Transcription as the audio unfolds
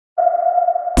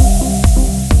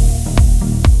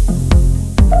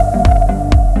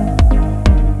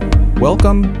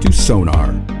Welcome to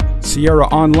SONAR, Sierra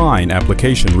Online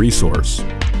application resource.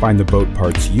 Find the boat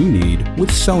parts you need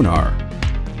with SONAR.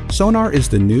 SONAR is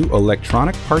the new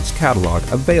electronic parts catalog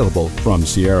available from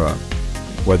Sierra.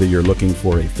 Whether you're looking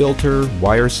for a filter,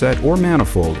 wire set, or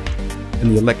manifold,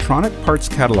 in the electronic parts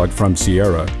catalog from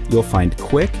Sierra, you'll find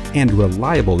quick and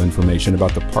reliable information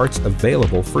about the parts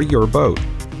available for your boat.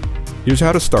 Here's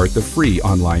how to start the free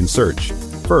online search.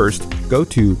 First, go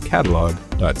to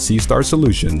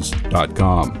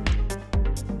catalog.cstarsolutions.com.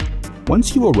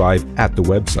 Once you arrive at the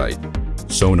website,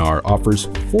 SONAR offers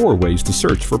 4 ways to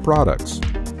search for products.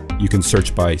 You can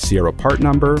search by Sierra part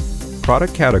number,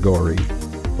 product category,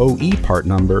 OE part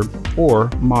number, or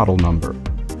model number.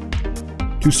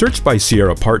 To search by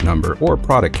Sierra part number or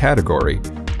product category,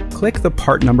 click the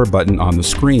part number button on the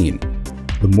screen.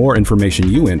 The more information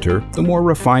you enter, the more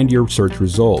refined your search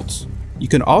results. You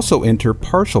can also enter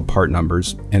partial part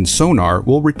numbers, and SONAR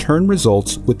will return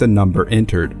results with the number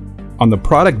entered. On the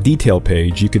product detail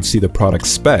page, you can see the product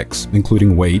specs,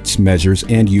 including weights, measures,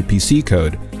 and UPC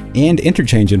code, and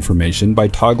interchange information by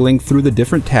toggling through the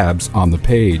different tabs on the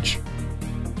page.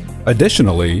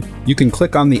 Additionally, you can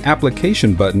click on the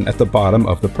application button at the bottom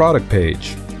of the product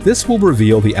page. This will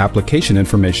reveal the application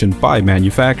information by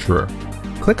manufacturer.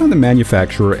 Click on the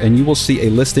manufacturer and you will see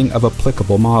a listing of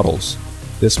applicable models.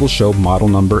 This will show model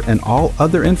number and all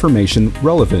other information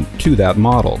relevant to that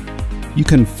model. You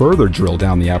can further drill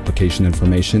down the application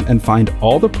information and find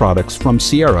all the products from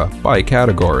Sierra by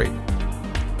category.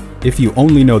 If you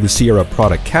only know the Sierra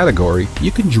product category,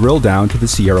 you can drill down to the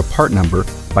Sierra part number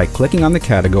by clicking on the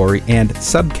category and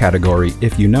subcategory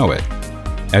if you know it.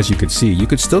 As you can see, you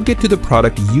could still get to the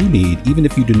product you need even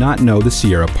if you do not know the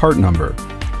Sierra part number.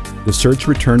 The search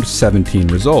returned 17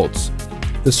 results.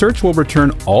 The search will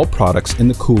return all products in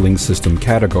the cooling system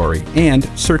category and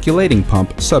circulating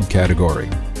pump subcategory.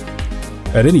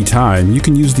 At any time, you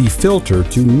can use the filter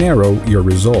to narrow your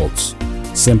results.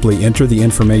 Simply enter the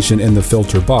information in the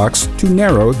filter box to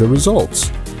narrow the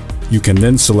results. You can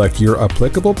then select your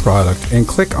applicable product and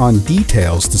click on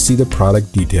Details to see the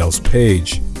product details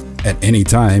page. At any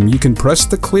time, you can press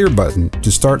the Clear button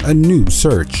to start a new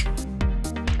search.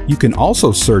 You can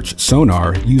also search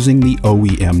SONAR using the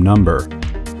OEM number.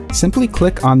 Simply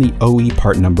click on the OE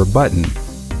part number button,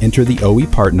 enter the OE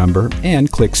part number, and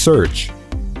click Search.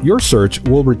 Your search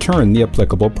will return the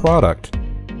applicable product.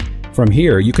 From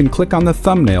here, you can click on the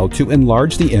thumbnail to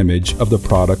enlarge the image of the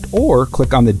product or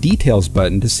click on the Details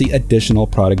button to see additional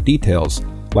product details,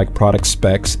 like product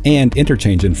specs and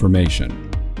interchange information.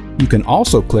 You can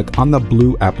also click on the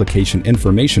blue application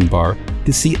information bar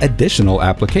to see additional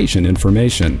application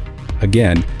information.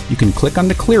 Again, you can click on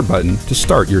the Clear button to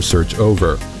start your search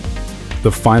over.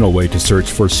 The final way to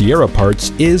search for Sierra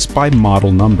parts is by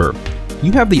model number.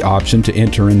 You have the option to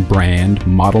enter in brand,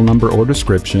 model number or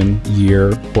description,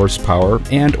 year, horsepower,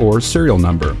 and/or serial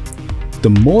number.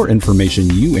 The more information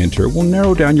you enter will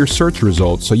narrow down your search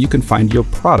results so you can find your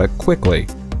product quickly.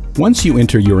 Once you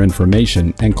enter your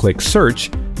information and click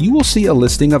Search, you will see a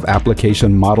listing of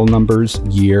application model numbers,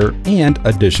 year, and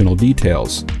additional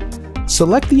details.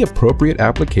 Select the appropriate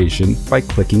application by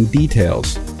clicking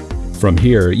Details. From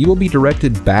here, you will be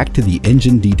directed back to the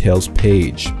engine details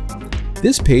page.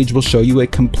 This page will show you a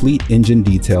complete engine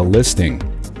detail listing.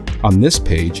 On this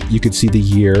page, you can see the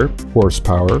year,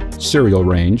 horsepower, serial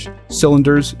range,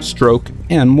 cylinders, stroke,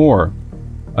 and more.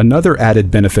 Another added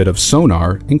benefit of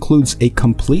SONAR includes a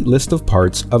complete list of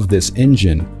parts of this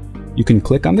engine. You can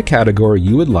click on the category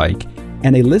you would like,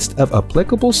 and a list of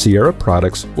applicable Sierra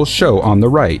products will show on the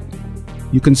right.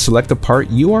 You can select the part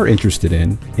you are interested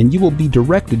in, and you will be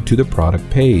directed to the product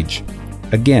page.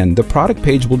 Again, the product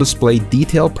page will display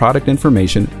detailed product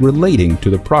information relating to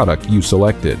the product you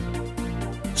selected.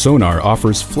 SONAR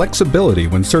offers flexibility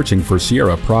when searching for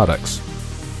Sierra products.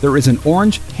 There is an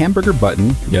orange hamburger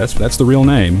button, yes, that's the real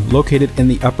name, located in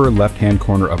the upper left-hand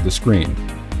corner of the screen.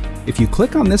 If you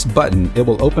click on this button, it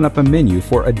will open up a menu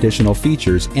for additional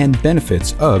features and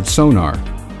benefits of SONAR.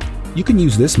 You can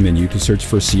use this menu to search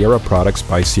for Sierra products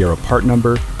by Sierra part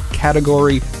number,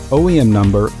 category, OEM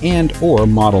number, and/or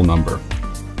model number.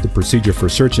 The procedure for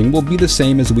searching will be the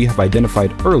same as we have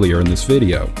identified earlier in this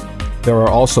video. There are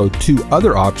also 2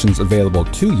 other options available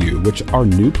to you, which are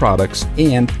New Products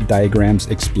and Diagrams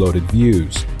Exploded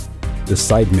Views. The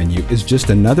side menu is just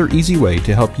another easy way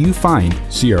to help you find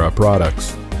Sierra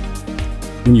products.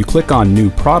 When you click on New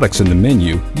Products in the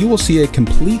menu, you will see a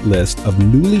complete list of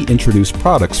newly introduced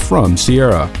products from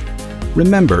Sierra.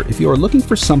 Remember, if you are looking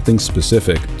for something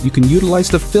specific, you can utilize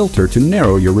the filter to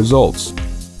narrow your results.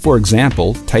 For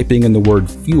example, typing in the word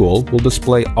fuel will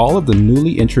display all of the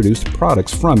newly introduced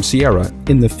products from Sierra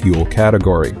in the fuel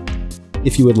category.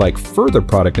 If you would like further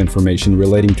product information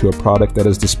relating to a product that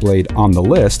is displayed on the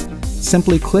list,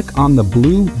 simply click on the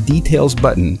blue Details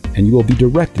button and you will be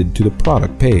directed to the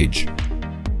product page.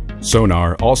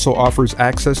 SONAR also offers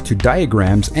access to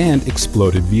diagrams and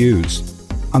exploded views.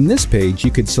 On this page,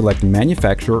 you could select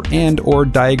manufacturer and/or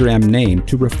diagram name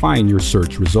to refine your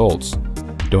search results.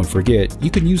 Don't forget, you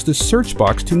can use the search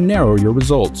box to narrow your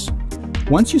results.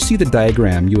 Once you see the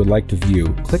diagram you would like to view,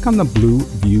 click on the blue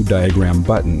View Diagram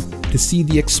button to see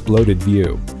the exploded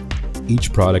view.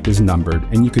 Each product is numbered,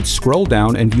 and you could scroll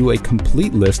down and view a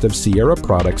complete list of Sierra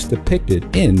products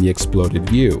depicted in the exploded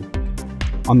view.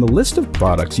 On the list of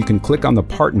products, you can click on the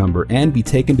part number and be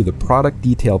taken to the product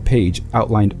detail page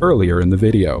outlined earlier in the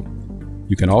video.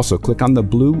 You can also click on the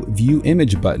blue View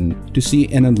Image button to see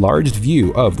an enlarged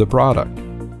view of the product.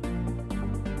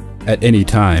 At any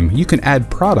time, you can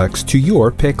add products to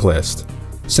your pick list.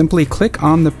 Simply click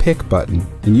on the Pick button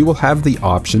and you will have the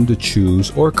option to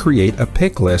choose or create a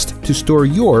pick list to store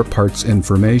your parts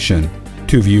information.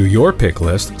 To view your pick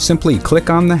list, simply click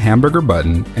on the hamburger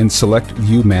button and select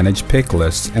View Manage Pick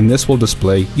Lists, and this will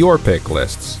display your pick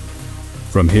lists.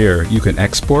 From here, you can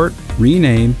export,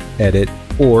 rename, edit,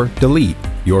 or delete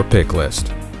your pick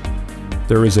list.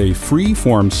 There is a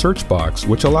free-form search box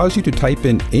which allows you to type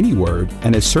in any word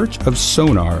and a search of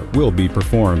SONAR will be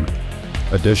performed.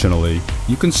 Additionally,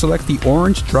 you can select the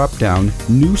orange drop-down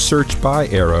New Search By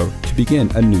arrow to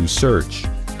begin a new search.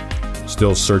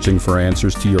 Still searching for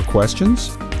answers to your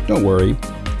questions? Don't worry,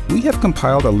 we have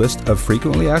compiled a list of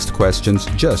frequently asked questions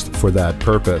just for that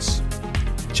purpose.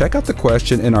 Check out the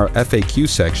question in our FAQ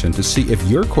section to see if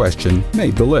your question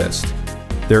made the list.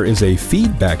 There is a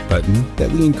feedback button that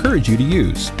we encourage you to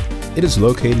use. It is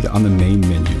located on the main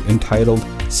menu entitled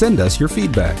Send Us Your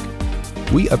Feedback.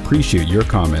 We appreciate your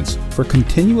comments for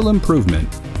continual improvement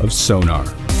of SONAR.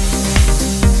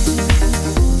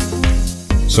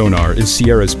 SONAR is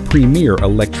Sierra's premier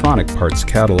electronic parts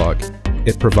catalog.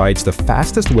 It provides the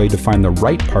fastest way to find the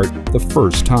right part the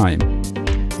first time.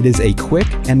 It is a quick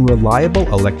and reliable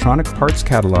electronic parts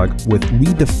catalog with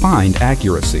redefined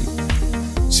accuracy.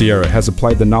 Sierra has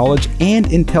applied the knowledge and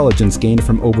intelligence gained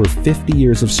from over 50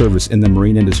 years of service in the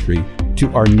marine industry to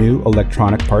our new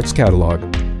electronic parts catalog,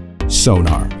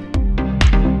 SONAR.